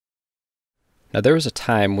Now there was a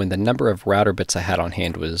time when the number of router bits I had on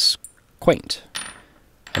hand was quaint.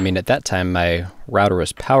 I mean, at that time my router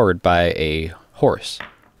was powered by a horse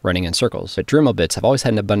running in circles. But Dremel bits, I've always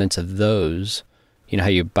had an abundance of those. You know how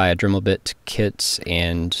you buy a Dremel bit kit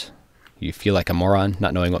and you feel like a moron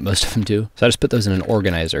not knowing what most of them do? So I just put those in an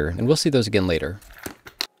organizer, and we'll see those again later.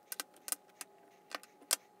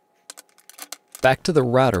 Back to the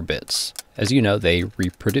router bits. As you know, they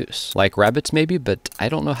reproduce. Like rabbits maybe, but I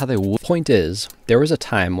don't know how they would. Point is, there was a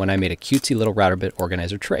time when I made a cutesy little router bit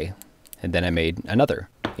organizer tray, and then I made another.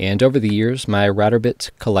 And over the years, my router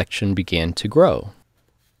bit collection began to grow.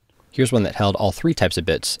 Here's one that held all three types of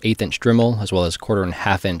bits, 1/8" Dremel, as well as 1/4 and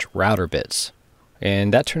 1/2" router bits.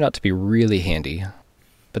 And that turned out to be really handy.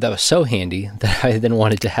 But that was so handy that I then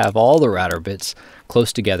wanted to have all the router bits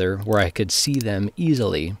close together where I could see them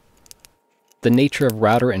easily. The nature of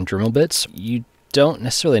router and Dremel bits, you don't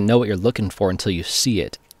necessarily know what you're looking for until you see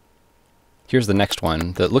it. Here's the next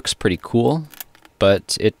one that looks pretty cool,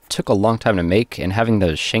 but it took a long time to make, and having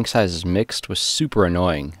those shank sizes mixed was super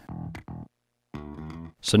annoying.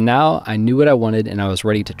 So now I knew what I wanted and I was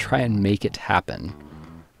ready to try and make it happen.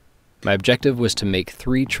 My objective was to make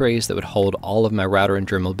 3 trays that would hold all of my router and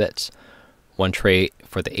Dremel bits. One tray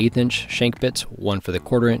for the 1/8" shank bits, one for the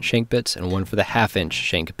 1/4" shank bits, and one for the 1/2"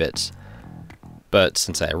 shank bits. But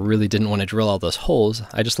since I really didn't want to drill all those holes,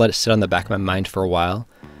 I just let it sit on the back of my mind for a while,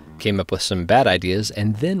 came up with some bad ideas,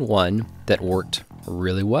 and then one that worked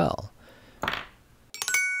really well.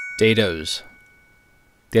 Dadoes.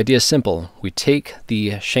 The idea is simple. We take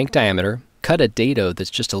the shank diameter, cut a dado that's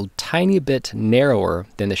just a tiny bit narrower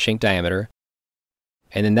than the shank diameter,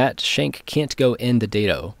 and then that shank can't go in the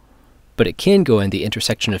dado, but it can go in the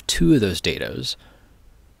intersection of 2 of those dados,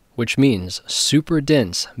 which means super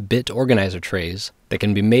dense bit organizer trays that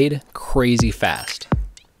can be made crazy fast.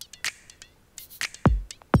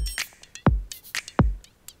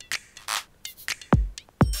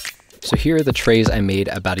 So here are the trays I made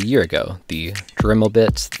about a year ago, the Dremel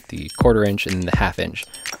bits, the 1/4", and the 1/2".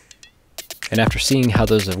 And after seeing how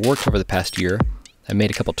those have worked over the past year, I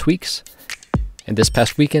made a couple tweaks, and this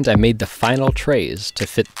past weekend I made the final trays to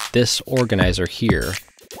fit this organizer here.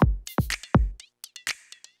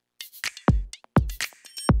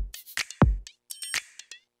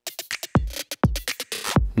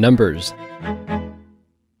 Numbers.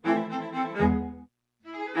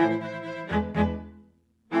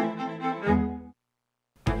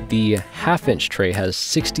 The 1/2" tray has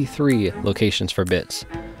 63 locations for bits.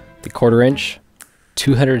 The 1/4",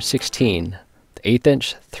 216. The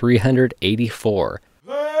 1/8", 384.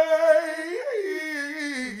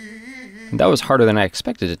 And that was harder than I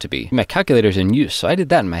expected it to be. My calculator's in use, so I did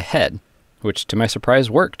that in my head, which to my surprise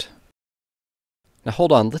worked. Now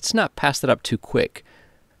hold on, let's not pass that up too quick.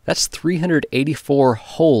 That's 384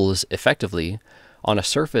 holes, effectively, on a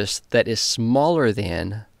surface that is smaller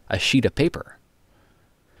than a sheet of paper.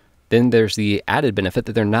 Then there's the added benefit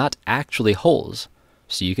that they're not actually holes,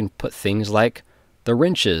 so you can put things like the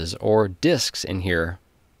wrenches or discs in here.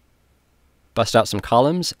 Bust out some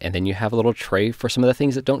columns, and then you have a little tray for some of the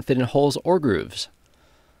things that don't fit in holes or grooves.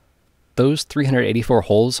 Those 384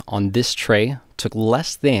 holes on this tray took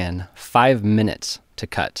less than 5 minutes to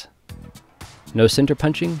cut. No center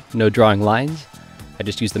punching, no drawing lines. I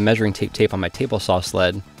just used the measuring tape on my table saw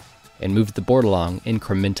sled and moved the board along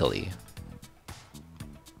incrementally.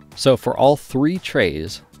 So for all 3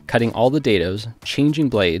 trays, cutting all the dados, changing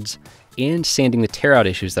blades, and sanding the tear out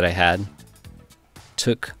issues that I had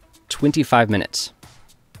took 25 minutes.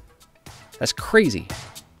 That's crazy.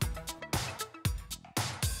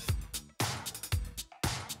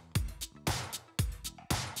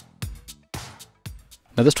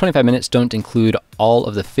 Now those 25 minutes don't include all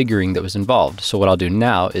of the figuring that was involved, so what I'll do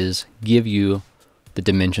now is give you the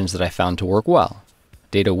dimensions that I found to work well.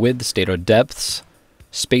 Dado widths, dado depths,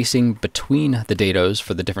 spacing between the dados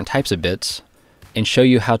for the different types of bits, and show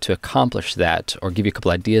you how to accomplish that, or give you a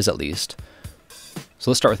couple ideas at least.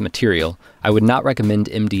 So let's start with material. I would not recommend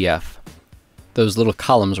MDF. Those little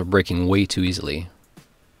columns were breaking way too easily.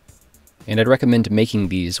 And I'd recommend making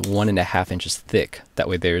these 1.5 inches thick. That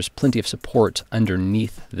way there's plenty of support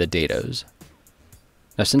underneath the dados.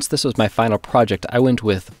 Now since this was my final project, I went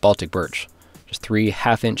with Baltic birch. Just 3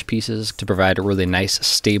 1/2-inch pieces to provide a really nice,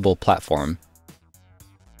 stable platform.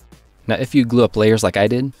 Now if you glue up layers like I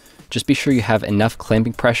did, just be sure you have enough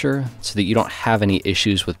clamping pressure so that you don't have any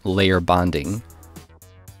issues with layer bonding.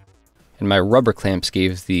 And my rubber clamps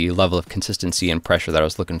gave the level of consistency and pressure that I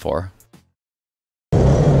was looking for.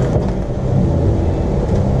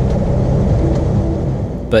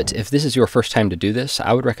 But if this is your first time to do this,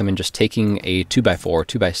 I would recommend just taking a 2x4,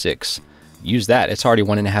 2x6. Use that, it's already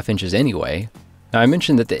 1.5 inches anyway. Now I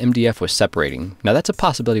mentioned that the MDF was separating. Now that's a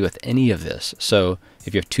possibility with any of this. So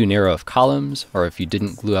if you have too narrow of columns, or if you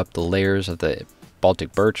didn't glue up the layers of the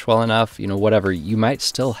Baltic birch well enough, whatever, you might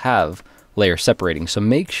still have layers separating. So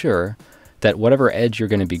make sure that whatever edge you're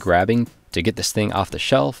going to be grabbing to get this thing off the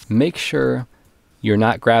shelf, make sure you're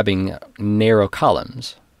not grabbing narrow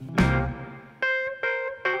columns. Now,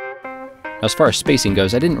 as far as spacing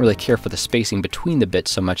goes, I didn't really care for the spacing between the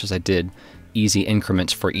bits so much as I did easy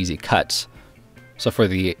increments for easy cuts. So for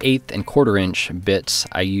the 1/8 and 1/4 inch bits,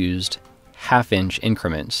 I used 1/2 inch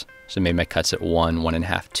increments. So I made my cuts at 1,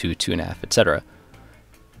 1.5, 2, 2.5, etc.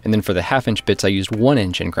 And then for the 1/2 inch bits, I used 1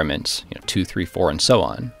 inch increments, 2, 3, 4, and so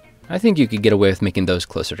on. I think you could get away with making those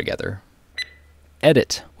closer together.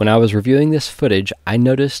 Edit. When I was reviewing this footage, I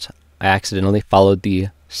noticed I accidentally followed the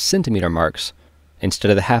centimeter marks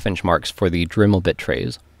instead of the 1/2 inch marks for the Dremel bit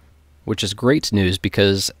trays, which is great news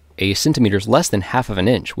because a centimeter is less than 1/2 of an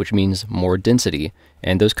inch, which means more density,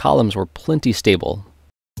 and those columns were plenty stable.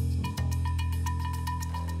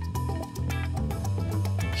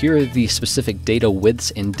 Here are the specific dado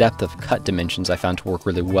widths and depth of cut dimensions I found to work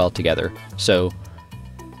really well together. So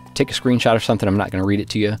take a screenshot or something, I'm not going to read it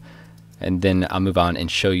to you, and then I'll move on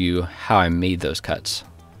and show you how I made those cuts.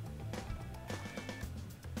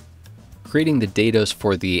 Creating the dados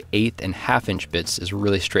for the 1/8 and 1/2 inch bits is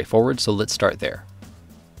really straightforward, so let's start there.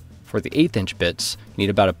 For the 1/8 inch bits, you need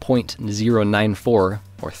about a 0.094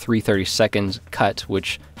 or 3/32 cut,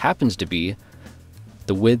 which happens to be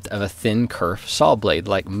the width of a thin kerf saw blade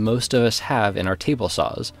like most of us have in our table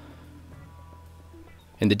saws.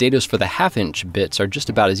 And the dados for the 1/2 inch bits are just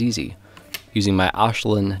about as easy. Using my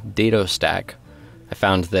Ashland dado stack, I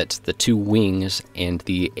found that the 2 wings and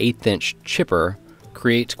the 1/8 inch chipper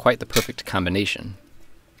create quite the perfect combination.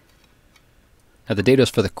 Now the dados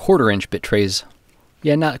for the 1/4 inch bit trays,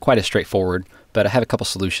 yeah, not quite as straightforward, but I have a couple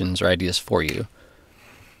solutions or ideas for you.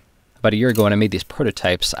 About a year ago when I made these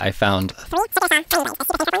prototypes, I found, but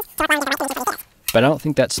I don't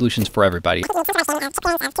think that solution's for everybody.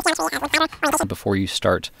 Before you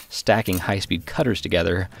start stacking high-speed cutters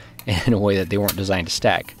together in a way that they weren't designed to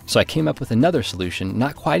stack. So I came up with another solution,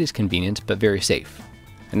 not quite as convenient, but very safe.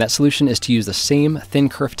 And that solution is to use the same thin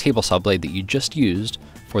kerf table saw blade that you just used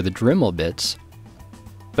for the Dremel bits,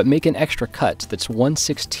 but make an extra cut that's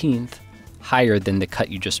 1/16 higher than the cut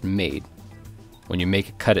you just made. When you make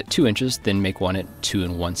a cut at 2 inches, then make one at 2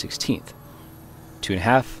 1/16,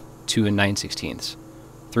 2.5, 2 9/16,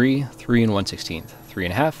 3, 3 1/16,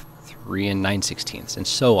 3.5, 3 9/16, and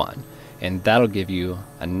so on. And that'll give you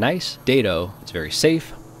a nice dado. It's very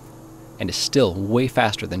safe and is still way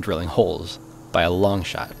faster than drilling holes by a long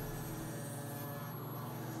shot.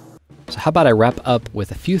 So how about I wrap up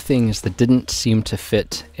with a few things that didn't seem to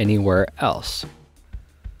fit anywhere else.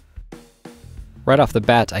 Right off the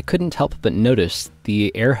bat, I couldn't help but notice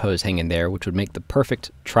the air hose hanging there, which would make the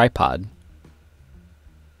perfect tripod.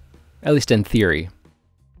 At least in theory.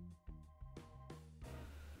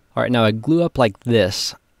 Alright, now a glue up like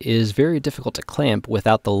this is very difficult to clamp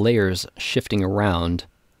without the layers shifting around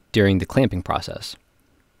during the clamping process.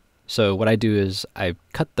 So what I do is I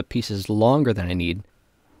cut the pieces longer than I need,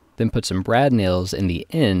 then put some brad nails in the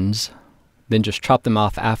ends, then just chop them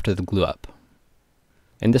off after the glue up.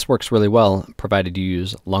 And this works really well, provided you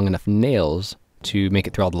use long enough nails to make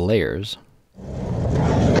it through all the layers,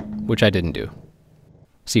 which I didn't do.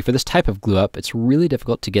 See, for this type of glue up, it's really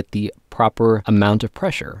difficult to get the proper amount of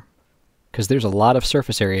pressure, because there's a lot of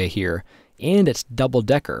surface area here, and it's double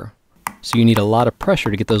decker, so you need a lot of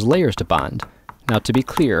pressure to get those layers to bond. Now, to be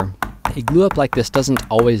clear, a glue up like this doesn't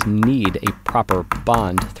always need a proper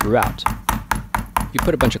bond throughout. You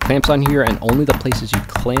put a bunch of clamps on here and only the places you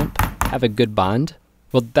clamp have a good bond,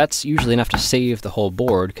 well, that's usually enough to save the whole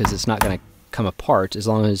board because it's not going to come apart as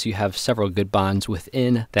long as you have several good bonds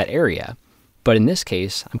within that area. But in this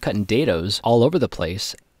case, I'm cutting dados all over the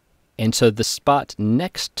place, and so the spot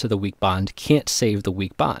next to the weak bond can't save the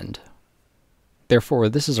weak bond. Therefore,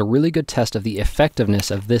 this is a really good test of the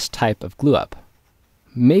effectiveness of this type of glue up.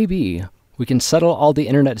 Maybe we can settle all the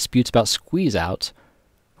internet disputes about squeeze out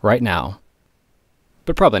right now,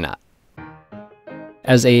 but probably not.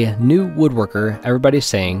 As a new woodworker, everybody's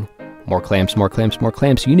saying, more clamps, more clamps, more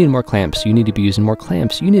clamps, you need more clamps, you need to be using more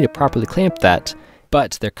clamps, you need to properly clamp that.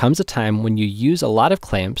 But there comes a time when you use a lot of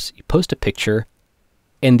clamps, you post a picture,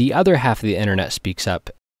 and the other half of the internet speaks up,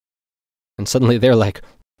 and suddenly they're like,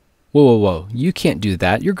 whoa, whoa, whoa, you can't do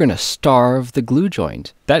that, you're gonna starve the glue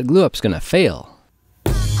joint. That glue up's gonna fail.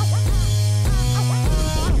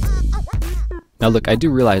 Now look, I do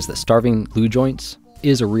realize that starving glue joints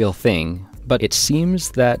is a real thing, but it seems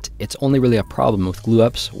that it's only really a problem with glue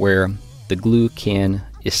ups where the glue can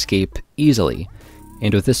escape easily.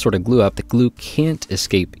 And with this sort of glue up, the glue can't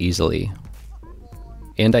escape easily.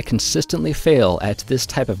 And I consistently fail at this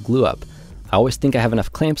type of glue up. I always think I have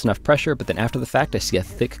enough clamps, enough pressure, but then after the fact I see a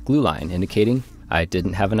thick glue line indicating I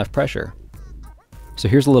didn't have enough pressure. So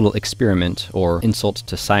here's a little experiment, or insult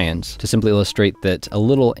to science, to simply illustrate that a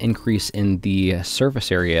little increase in the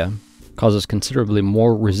surface area causes considerably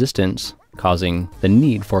more resistance, causing the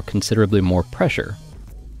need for considerably more pressure.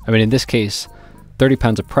 I mean, in this case, 30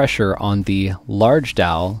 pounds of pressure on the large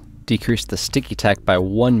dowel decreased the sticky tack by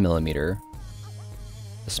 1 millimeter.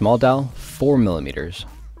 The small dowel, 4 millimeters.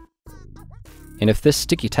 And if this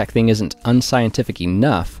sticky tack thing isn't unscientific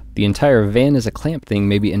enough, the entire van as a clamp thing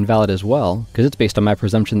may be invalid as well, because it's based on my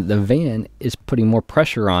presumption that the van is putting more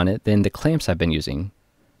pressure on it than the clamps I've been using.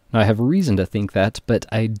 Now I have reason to think that, but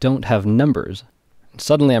I don't have numbers.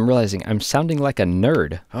 Suddenly I'm realizing I'm sounding like a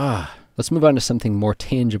nerd. Let's move on to something more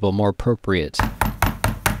tangible, more appropriate.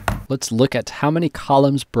 Let's look at how many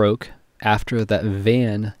columns broke after that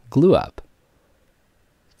van glue up.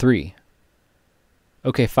 3.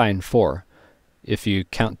 Okay, fine, 4. If you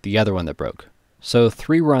count the other one that broke. So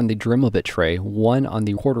 3 were on the Dremel bit tray, 1 on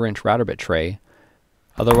the 1/4-inch router bit tray.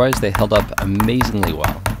 Otherwise, they held up amazingly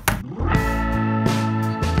well.